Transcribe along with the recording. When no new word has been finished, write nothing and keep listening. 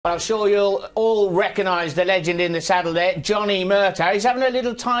I'm sure you'll all recognise the legend in the saddle there, Johnny Murtagh. He's having a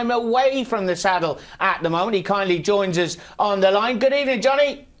little time away from the saddle at the moment. He kindly joins us on the line. Good evening,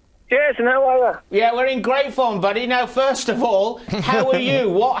 Johnny. Cheers, and how are you? Yeah, we're in great form, buddy. Now, first of all, how are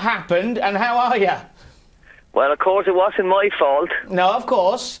you? What happened, and how are you? Well, of course, it wasn't my fault. No, of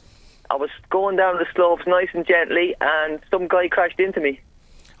course. I was going down the slopes nice and gently, and some guy crashed into me.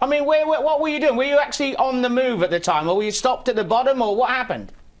 I mean, what were you doing? Were you actually on the move at the time, or were you stopped at the bottom, or what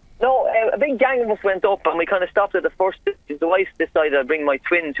happened? No, a big gang of us went up, and we kind of stopped at the first. The wife decided I'd bring my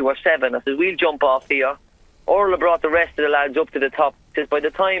twins, who are 7. I said, we'll jump off here. Orla brought the rest of the lads up to the top. Says, by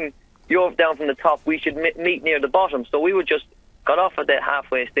the time you're down from the top, we should meet near the bottom. So we were just got off at the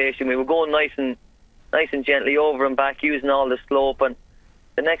halfway station. We were going nice and gently over and back, using all the slope. And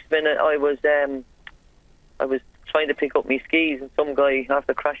the next minute, I was trying to pick up my skis, and some guy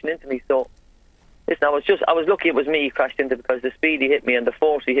after crashing into me. So listen, I was lucky it was me he crashed into, because the speed he hit me and the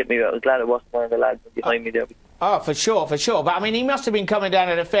force he hit me, I was glad it wasn't one of the lads behind me there. Oh, for sure, for sure. But, I mean, he must have been coming down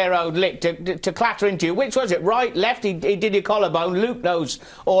at a fair old lick to clatter into you. Which was it? Right, left? He did your collarbone. Luke knows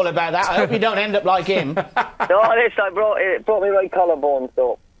all about that. I hope you don't end up like him. No, it brought me right collarbone.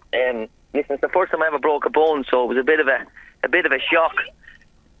 So, listen, it's the first time I ever broke a bone, so it was a bit of a shock.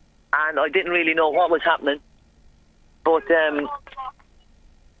 And I didn't really know what was happening. But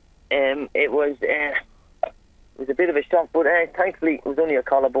it was a bit of a shock, but thankfully it was only a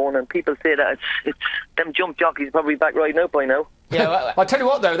collarbone, and people say that it's them jump jockeys probably back riding out by now. Yeah, well, I'll tell you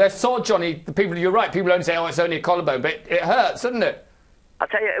what though, they saw Johnny, you're right, people only say, oh, it's only a collarbone, but it hurts, doesn't it? I'll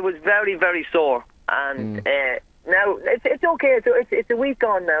tell you, it was very, very sore, and now it's okay, it's a week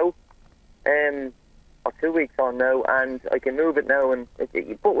on now, or 2 weeks on now, and I can move it now,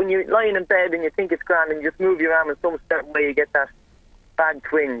 but when you're lying in bed and you think it's grand and you just move your arm in some certain way, you get that bad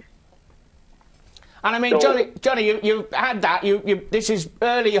twinge. And I mean, so, Johnny, you had that. This is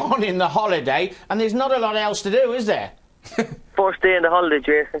early on in the holiday, and there's not a lot else to do, is there? First day in the holiday,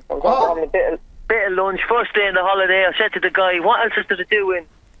 Jason. I'm going to have a bit of lunch. First day in the holiday, I said to the guy, "What else is there to do in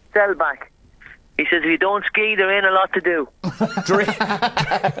Selback?" He says, "If you don't ski, there ain't a lot to do."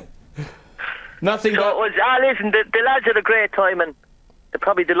 Nothing. So it was. Listen, the lads had a great time, and they're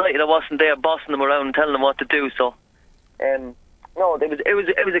probably delighted I wasn't there, bossing them around and telling them what to do. So, no, it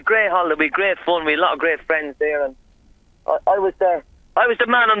was a great holiday. We had great fun. We had a lot of great friends there, and I was there. I was the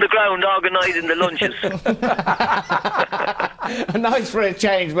man on the ground organising the lunches. Nice for a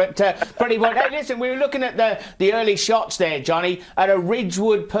change, but pretty well. Hey, listen, we were looking at the early shots there, Johnny, at a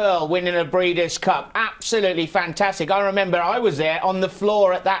Ridgewood Pearl winning a Breeders' Cup. Absolutely fantastic. I remember I was there on the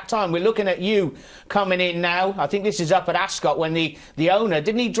floor at that time. We're looking at you coming in now. I think this is up at Ascot when the owner,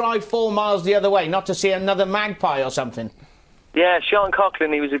 didn't he drive 4 miles the other way, not to see another magpie or something? Yeah, Sean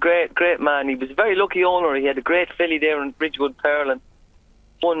Coughlin, he was a great man. He was a very lucky owner. He had a great filly there in Ridgewood Pearl, and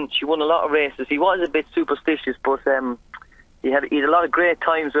she won a lot of races. He was a bit superstitious, but he had a lot of great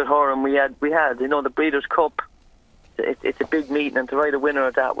times with her, and we had the Breeders' Cup. It's a big meeting, and to ride a winner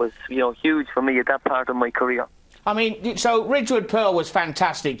of that was huge for me at that part of my career. I mean, so Ridgewood Pearl was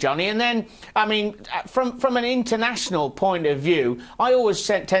fantastic, Johnny, and then, I mean, from an international point of view, I always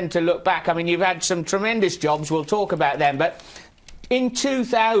tend to look back. I mean, you've had some tremendous jobs, we'll talk about them, but in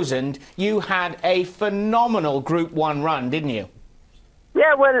 2000, you had a phenomenal Group 1 run, didn't you?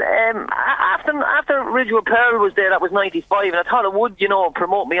 Yeah, well, after Ridgewood Pearl was there, that was 95, and I thought it would,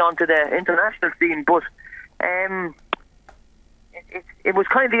 promote me onto the international scene, but it was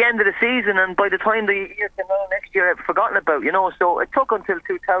kind of the end of the season, and by the time the year came around next year, I'd forgotten about, so it took until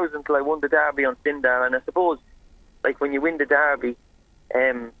 2000 till I won the Derby on Sindar, and I suppose, like, when you win the Derby,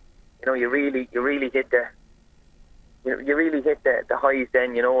 you really hit the highs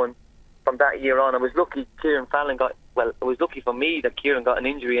then, and from that year on, I was lucky Kieran Fallon it was lucky for me that Kieran got an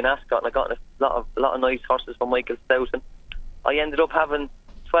injury in Ascot, and I got a lot of nice horses from Michael Stout, and I ended up having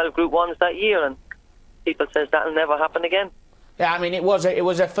 12 Group 1s that year, and people says that'll never happen again. Yeah, I mean, it was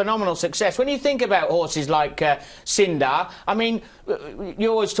a phenomenal success. When you think about horses like Sindar, I mean,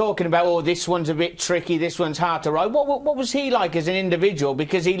 you're always talking about, oh, this one's a bit tricky, this one's hard to ride. What was he like as an individual?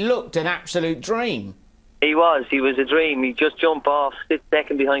 Because he looked an absolute dream. He was a dream. He'd just jump off, sit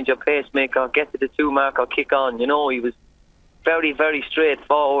second behind your pacemaker, get to the 2 mark or kick on. He was very, very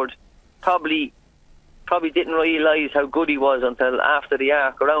straightforward. Probably didn't realise how good he was until after the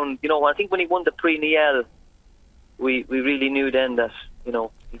arc around. I think when he won the Prix Niel, we really knew then that, he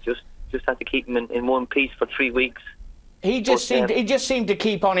just had to keep him in one piece for 3 weeks. He just seemed to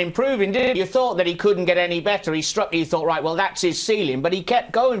keep on improving, didn't he? You thought that he couldn't get any better. You thought, right, well, that's his ceiling, but he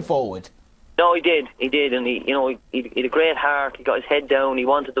kept going forward. No, he did, and he had a great heart. He got his head down. He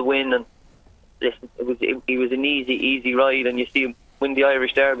wanted to win, and listen, it was an easy ride. And you see him win the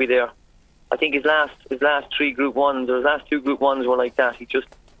Irish Derby there. I think his last 3 Group 1s, or his last 2 Group 1s were like that.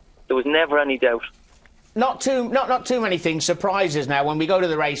 There was never any doubt. Not too many things surprise us now when we go to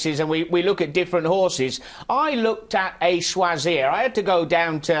the races and we look at different horses. I looked at a Choisir. I had to go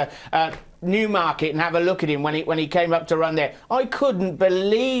down to Newmarket and have a look at him when he came up to run there. I couldn't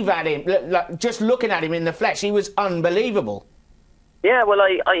believe at him. Just looking at him in the flesh, he was unbelievable. Yeah, well,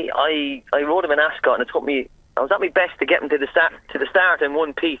 I rode him in Ascot, and it took me. I was at my best to get him to the start in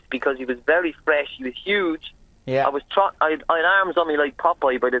one piece because he was very fresh. He was huge. Yeah. I had arms on me like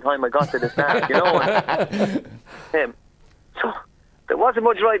Popeye by the time I got to the start, you know. Him. So there wasn't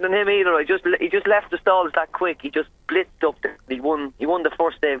much riding on him either. He just left the stalls that quick. He just blitzed up. He won the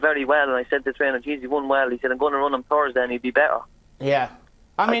first day very well, and I said to the trainer, "Geez, he won well." He said, "I'm going to run him Thursday, and he'd be better." Yeah.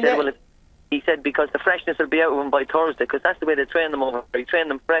 He said because the freshness will be out of him by Thursday, because that's the way they train them over. He trained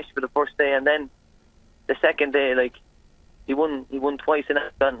them fresh for the first day, and then the second day, like he won twice in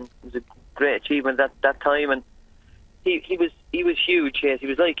it, and it was a great achievement at that time. And he was huge. Yes, he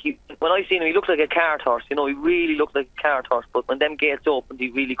was like when I seen him, he looked like a cart horse. You know, he really looked like a cart horse. But when them gates opened, he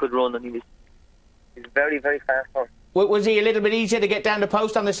really could run, and he was a very, very fast horse. Was he a little bit easier to get down the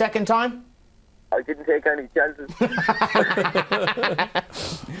post on the second time? I didn't take any chances.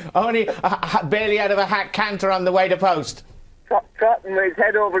 Only barely out of a hat canter on the way to post. Trotting with his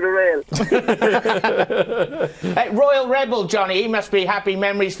head over the rail. Hey, Royal Rebel, Johnny, he must be happy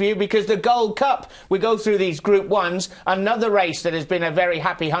memories for you, because the Gold Cup, we go through these Group 1s, another race that has been a very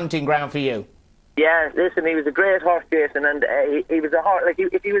happy hunting ground for you. Yeah, listen, he was a great horse, Jason, and he was a horse. Like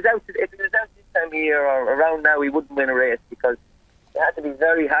if he was out this time of year or around now, he wouldn't win a race because it had to be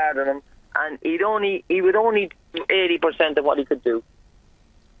very hard on him, and he would only do 80% of what he could do.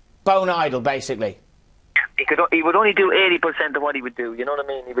 Bone idle, basically. He would only do 80% of what he would do. You know what I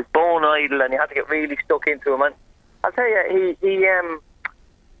mean? He was bone idle, and you had to get really stuck into him. And I'll tell you,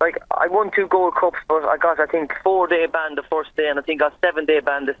 like I won 2 Gold Cups, but I got, I think, 4-day ban the first day, and I think got 7-day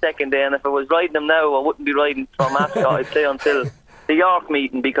ban the second day. And if I was riding him now, I wouldn't be riding from Ascot, I'd say, until the York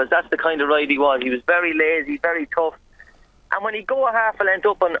meeting, because that's the kind of ride he was. He was very lazy, very tough. And when he'd go a half a length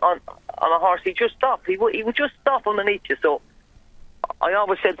up on a horse, he'd just stop. He would just stop underneath you. So I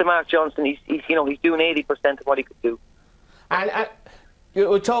always said to Mark Johnson, he's doing 80% of what he could do. And you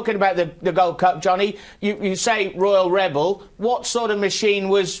were talking about the Gold Cup, Johnny. You say Royal Rebel. What sort of machine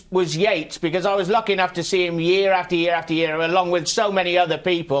was Yates? Because I was lucky enough to see him year after year after year, along with so many other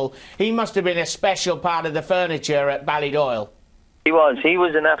people. He must have been a special part of the furniture at Ballydoyle. He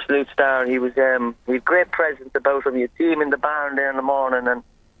was an absolute star. He had great presence about him. You'd see him in the barn there in the morning, and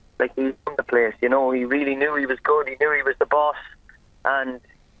like he won the place. You know, he really knew he was good. He knew he was the boss. And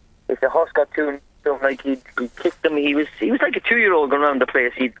if the horse got too like he'd kick them, he was like a 2-year-old going around the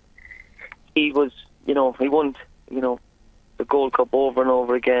place. He was, you know, he won, you know, the Gold Cup over and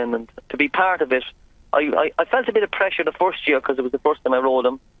over again, and to be part of it, I felt a bit of pressure the first year because it was the first time I rode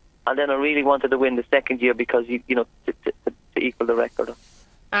him, and then I really wanted to win the second year because to equal the record.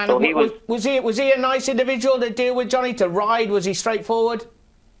 And so was he a nice individual to deal with, Johnny? To ride, was he straightforward?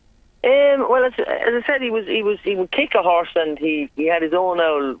 Well, as I said, he would kick a horse, and he had his own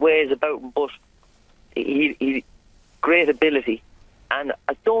old ways about him, but he great ability, and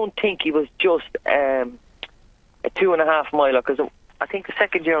I don't think he was just a 2.5 miler, because I think the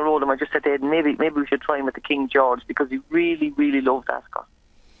second year I rode him, I just said to Ed, maybe we should try him at the King George, because he really, really loved Ascot.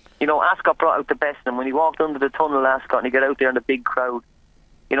 You know, Ascot brought out the best in him. When he walked under the tunnel at Ascot and he got out there in the big crowd,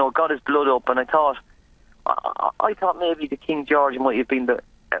 you know, got his blood up, and I thought maybe the King George might have been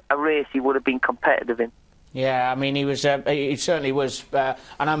a race he would have been competitive in. Yeah, I mean, he certainly was an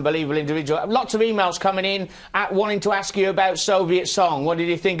unbelievable individual. Lots of emails coming in wanting to ask you about Soviet Song. What did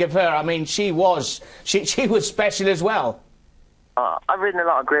you think of her? I mean, she was special as well. I've ridden a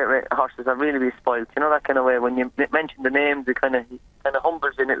lot of great horses. I've really been spoiled. You know, that kind of way. When you mention the names, it kind of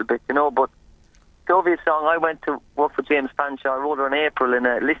humbles you a little bit, you know. But Soviet Song, I went to work for James Fanshawe. I rode her in April in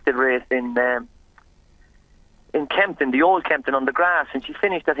a listed race in Kempton, the old Kempton, on the grass, and she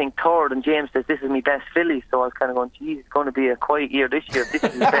finished, I think, 3rd, and James says, "This is my best filly." So I was kind of going, geez, it's going to be a quiet year this year. This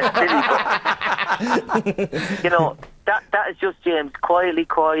is his best filly. But, you know, that is just James, quietly,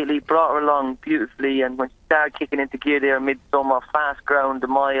 brought her along beautifully, and when she started kicking into gear there midsummer, fast ground, the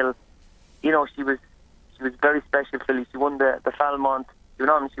mile, you know, she was very special filly. She won the Falmont, she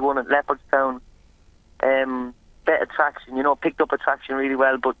went on and she won at Leopardstown. Better traction, you know, picked up a traction really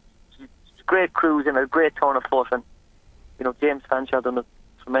well, but great cruise and a great turn of foot, and you know, James Fanshawe done a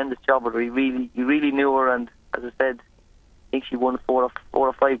tremendous job with her. He really knew her, and as I said, I think she won 4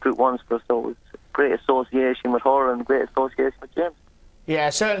 or 5 Group 1s for us, so it was great association with her and great association with James.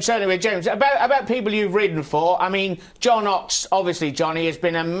 Yeah, certainly with James. About people you've ridden for, I mean, John Ox, obviously, Johnny, has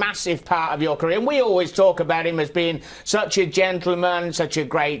been a massive part of your career. And we always talk about him as being such a gentleman, such a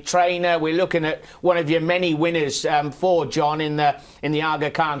great trainer. We're looking at one of your many winners for John in the Aga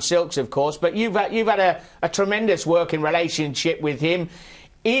Khan Silks, of course. But you've had a tremendous working relationship with him.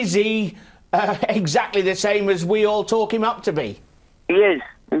 Is he exactly the same as we all talk him up to be? He is.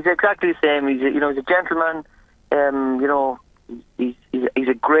 He's exactly the same. He's a gentleman. He's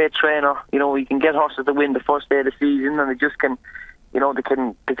a great trainer. He can get horses to win the first day of the season, and they just can,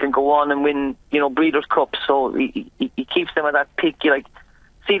 they can go on and win, Breeders' Cups. So he keeps them at that peak. You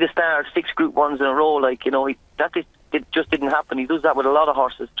see the stars, 6 Group 1s in a row. It just didn't happen. He does that with a lot of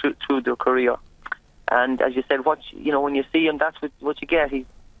horses through their career. And as you said, when you see him, that's what you get. He's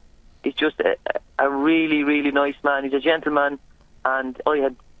just a really, really nice man. He's a gentleman, and I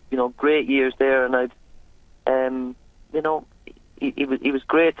had, great years there, and he was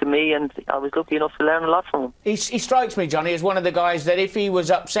great to me, and I was lucky enough to learn a lot from him. He strikes me, Johnny, as one of the guys that if he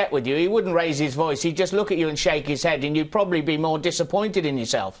was upset with you, he wouldn't raise his voice. He'd just look at you and shake his head, and you'd probably be more disappointed in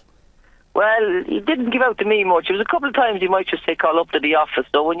yourself. Well, he didn't give out to me much. It was a couple of times he might just say, call up to the office.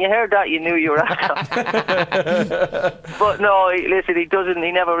 So when you heard that, you knew you were after. But no, listen, he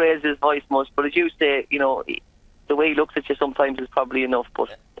never raised his voice much. But as you say, the way he looks at you sometimes is probably enough.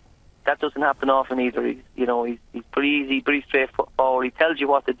 But that doesn't happen often either. He's pretty easy, pretty straightforward. He tells you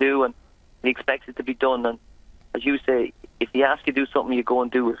what to do, and he expects it to be done. And as you say, if he asks you to do something, you go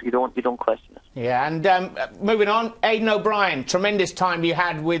and do it. You don't question it. Yeah, and moving on, Aidan O'Brien, tremendous time you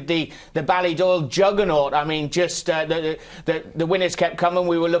had with the Ballydoyle juggernaut. I mean, just the winners kept coming.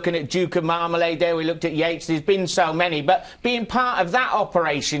 We were looking at Duke of Marmalade there. We looked at Yates. There's been so many. But being part of that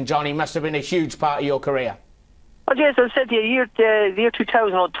operation, Johnny, must have been a huge part of your career. Oh, yes, I said to you, the year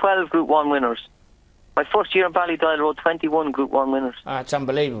 2000 had 12 Group 1 winners. My first year in Ballydoyle rode 21 Group 1 winners. Oh, that's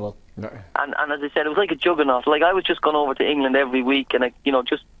unbelievable. And as I said, it was like a juggernaut. I was just going over to England every week, and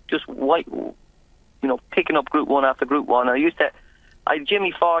picking up Group 1 after Group 1. I had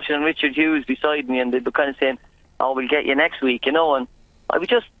Jimmy Fortune and Richard Hughes beside me, and they'd be kind of saying, "Oh, we'll get you next week," and I would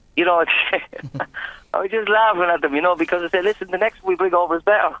just, I was just laughing at them, because I said, "Listen, the next we bring over is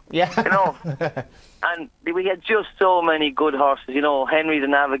better." Yeah. And we had just so many good horses, Henry the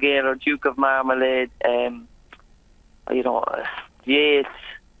Navigator, Duke of Marmalade, Yates,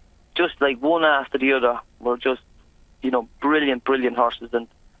 just like one after the other were just, brilliant horses. And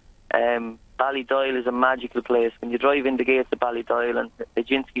Ballydoyle is a magical place. When you drive in the gates of Ballydoyle and the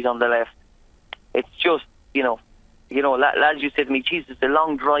Jinsky's on the left, it's just, lads, you said to me, Jesus, a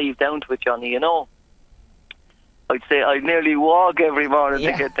long drive down to it, Johnny, I'd say I'd nearly walk every morning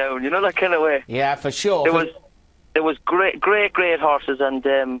to get down, that kind of way. Yeah, for sure. There was great horses,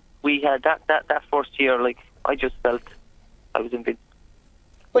 and we had that first year, I just felt I was invincible.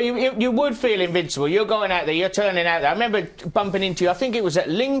 Well, you would feel invincible. You're going out there, you're turning out there. I remember bumping into you, I think it was at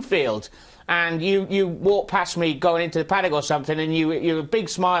Lingfield, and you walked past me going into the paddock or something, and you had a big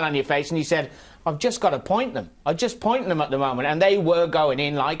smile on your face, and you said, I've just got to point them. I'm just pointing them at the moment, and they were going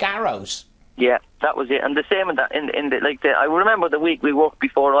in like arrows. Yeah, that was it. And the same in that, I remember the week we worked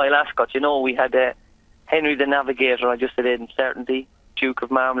before Royal Ascot, we had Henry the Navigator, I just said in Certainty, Duke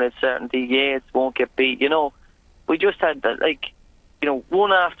of Marmalade, Certainty, Yates, Won't Get Beat, we just had that,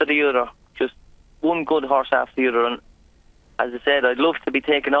 one after the other, just one good horse after the other. And as I said, I'd love to be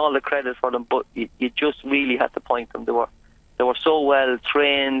taking all the credit for them, but you just really had to point them. They were so well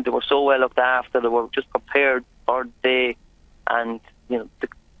trained, they were so well looked after, they were just prepared for the day, and you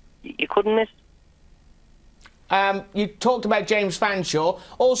couldn't miss. You talked about James Fanshawe,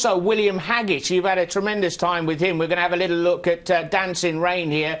 also William Haggis. You've had a tremendous time with him. We're going to have a little look at Dancing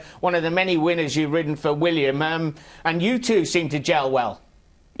Rain here, one of the many winners you've ridden for William, and you two seem to gel well.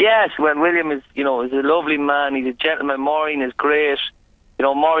 Yes, well, William is, is a lovely man. He's a gentleman. Maureen is great.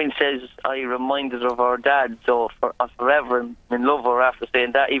 Maureen says I reminded her of her dad, so I'm forever in love with her after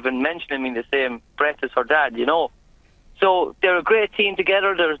saying that, even mentioning me in the same breath as her dad, So they're a great team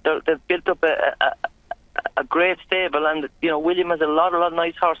together. They've built up a great stable, and William has a lot of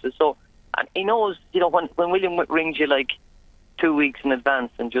nice horses. So, and he knows, when William rings you 2 weeks in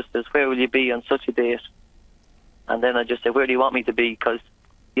advance and just says, "Where will you be on such a date?" And then I just say, "Where do you want me to be?" Because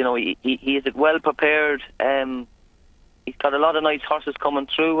he is well prepared. He's got a lot of nice horses coming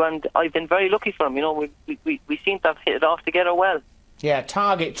through, and I've been very lucky for him. We seem to have hit it off together well. Yeah,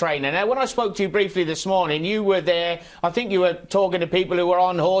 target trainer. Now, when I spoke to you briefly this morning, you were there. I think you were talking to people who were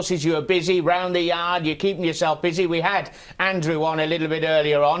on horses. You were busy round the yard. You're keeping yourself busy. We had Andrew on a little bit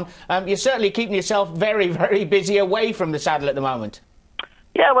earlier on. You're certainly keeping yourself very, very busy away from the saddle at the moment.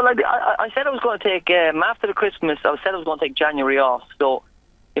 Yeah, well, I said I was going to take, after the Christmas, I said I was going to take January off. So,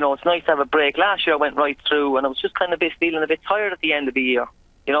 you know, it's nice to have a break. Last year I went right through, and I was just kind of feeling a bit tired at the end of the year.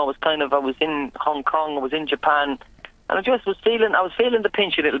 You know, I was in Hong Kong, I was in Japan, and I was feeling the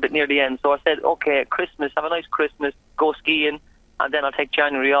pinch a little bit near the end. So I said, okay, Christmas, have a nice Christmas, go skiing, and then I'll take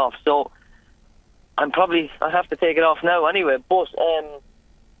January off. So I have to take it off now anyway. But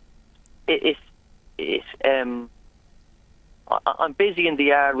I'm busy in the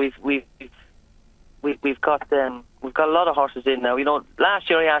yard. We've got a lot of horses in now. You know, last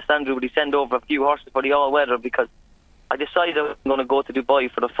year I asked Andrew would he send over a few horses for the all weather, because I decided I was going to go to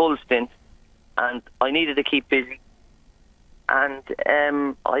Dubai for the full stint, and I needed to keep busy. And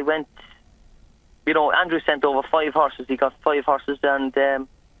I went. You know, Andrew sent over 5 horses. He got 5 horses, and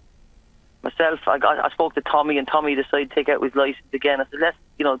myself, I spoke to Tommy, and Tommy decided to take out his license again. I said, let's,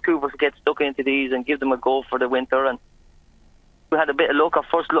 you know, 2 of us get stuck into these and give them a go for the winter. And we had a bit of luck. Our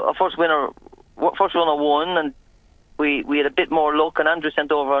first runner won, and we had a bit more luck. And Andrew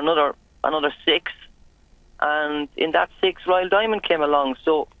sent over another 6, and in that 6, Royal Diamond came along.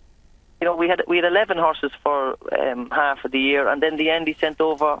 So, you know, we had 11 horses for half of the year, and then the end he sent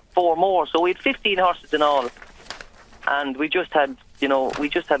over 4 more. So we had 15 horses in all, and we had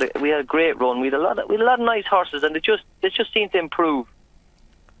a great run. We had a lot of nice horses, and they just seemed to improve.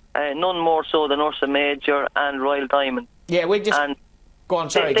 None more so than Ursa Major and Royal Diamond. Yeah, go on.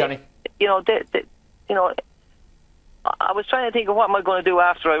 Sorry, Johnny. You know, I was trying to think of what am I going to do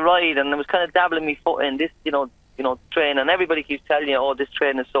after I ride, and I was kind of dabbling my foot in this, you know, train, and everybody keeps telling you, oh, this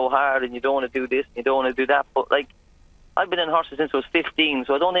train is so hard, and you don't want to do this, and you don't want to do that. But like, I've been in horses since I was 15,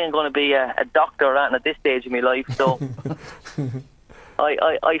 so I don't think I'm going to be a doctor or anything at this stage of my life. So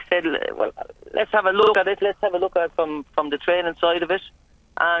I said, well, let's have a look at it. Let's have a look at it from the training side of it.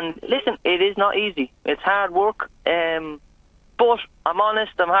 And listen, it is not easy. It's hard work. But I'm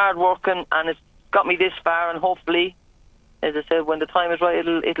honest, I'm hard working, and it's got me this far. And hopefully, as I said, when the time is right,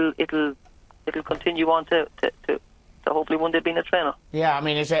 it'll continue on to hopefully one day being a trainer. Yeah, I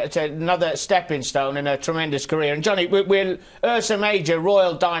mean, it's another stepping stone in a tremendous career. And Johnny, we'll Ursa Major,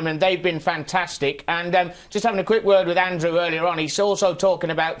 Royal Diamond, they've been fantastic. And just having a quick word with Andrew earlier on, he's also talking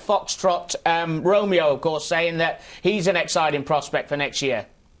about Foxtrot Romeo, of course, saying that he's an exciting prospect for next year.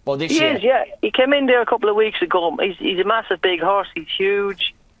 Or this year. He is, yeah. He came in there a couple of weeks ago. He's a massive big horse. He's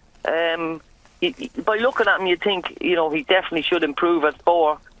huge. By looking at him, you'd think, you know, he definitely should improve at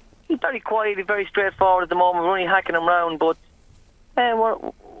 4. He's very quiet, he's very straightforward at the moment. We're only hacking him round, but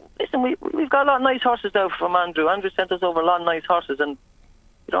listen, we've got a lot of nice horses now from Andrew. Andrew sent us over a lot of nice horses, and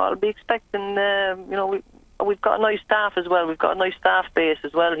you know, I'll be expecting. You know, we've got a nice staff as well. We've got a nice staff base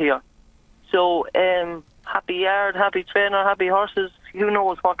as well here. So happy yard, happy trainer, happy horses. Who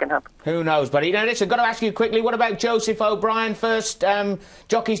knows what can happen? Who knows, buddy? Now, listen, got to ask you quickly. What about Joseph O'Brien, first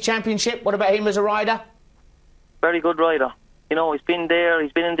Jockeys Championship? What about him as a rider? Very good rider. You know, he's been there.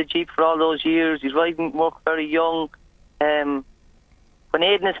 He's been in the Jeep for all those years. He's riding work very young. When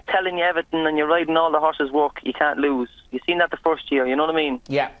Aidan is telling you everything and you're riding all the horses' work, you can't lose. You've seen that the first year, you know what I mean?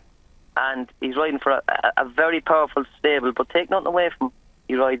 Yeah. And he's riding for a very powerful stable, but take nothing away from him.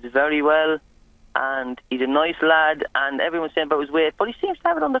 He rides very well, and he's a nice lad, and everyone's saying about his weight, but he seems to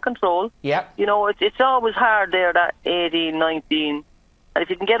have it under control. Yeah. You know, it's always hard there, that 18, 19, and if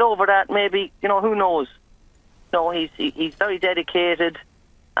you can get over that, maybe, you know, who knows? No, he's very dedicated,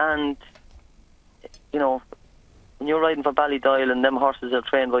 and you know, when you're riding for Ballydoyle and them horses are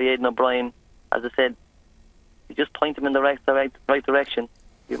trained by Aidan O'Brien, as I said, you just point them in the right direction.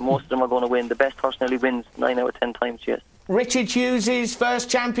 Most of them are going to win. The best horse nearly wins 9 out of 10 times. Yes. Richard Hughes' first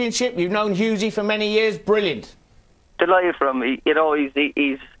championship. You've known Hughesy for many years. Brilliant. Delighted for him. You know,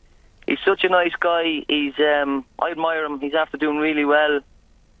 he's such a nice guy. I admire him. He's after doing really well.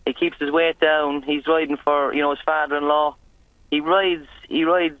 He keeps his weight down. He's riding for, you know, his father-in-law. He rides. He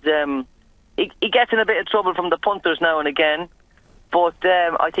gets in a bit of trouble from the punters now and again, but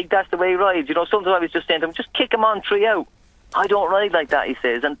I think that's the way he rides. You know, sometimes I was just saying to him, just kick him on 3 out. I don't ride like that, he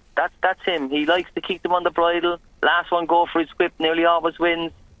says, and that's him. He likes to keep them on the bridle. Last one go for his whip, nearly always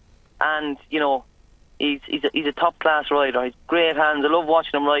wins. And you know, he's a top class rider. He's great hands. I love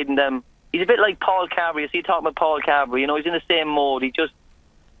watching him riding them. He's a bit like Paul Carberry. You see, talking about Paul Carberry. You know, he's in the same mode. He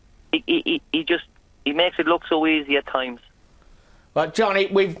makes it look so easy at times. But Johnny,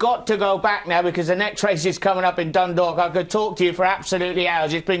 we've got to go back now because the next race is coming up in Dundalk. I could talk to you for absolutely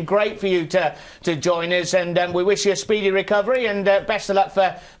hours. It's been great for you to join us, and we wish you a speedy recovery and best of luck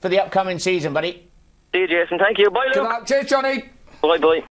for the upcoming season, buddy. See you, Jason. Thank you. Bye, Luke. Good luck. Cheers, Johnny. Bye-bye.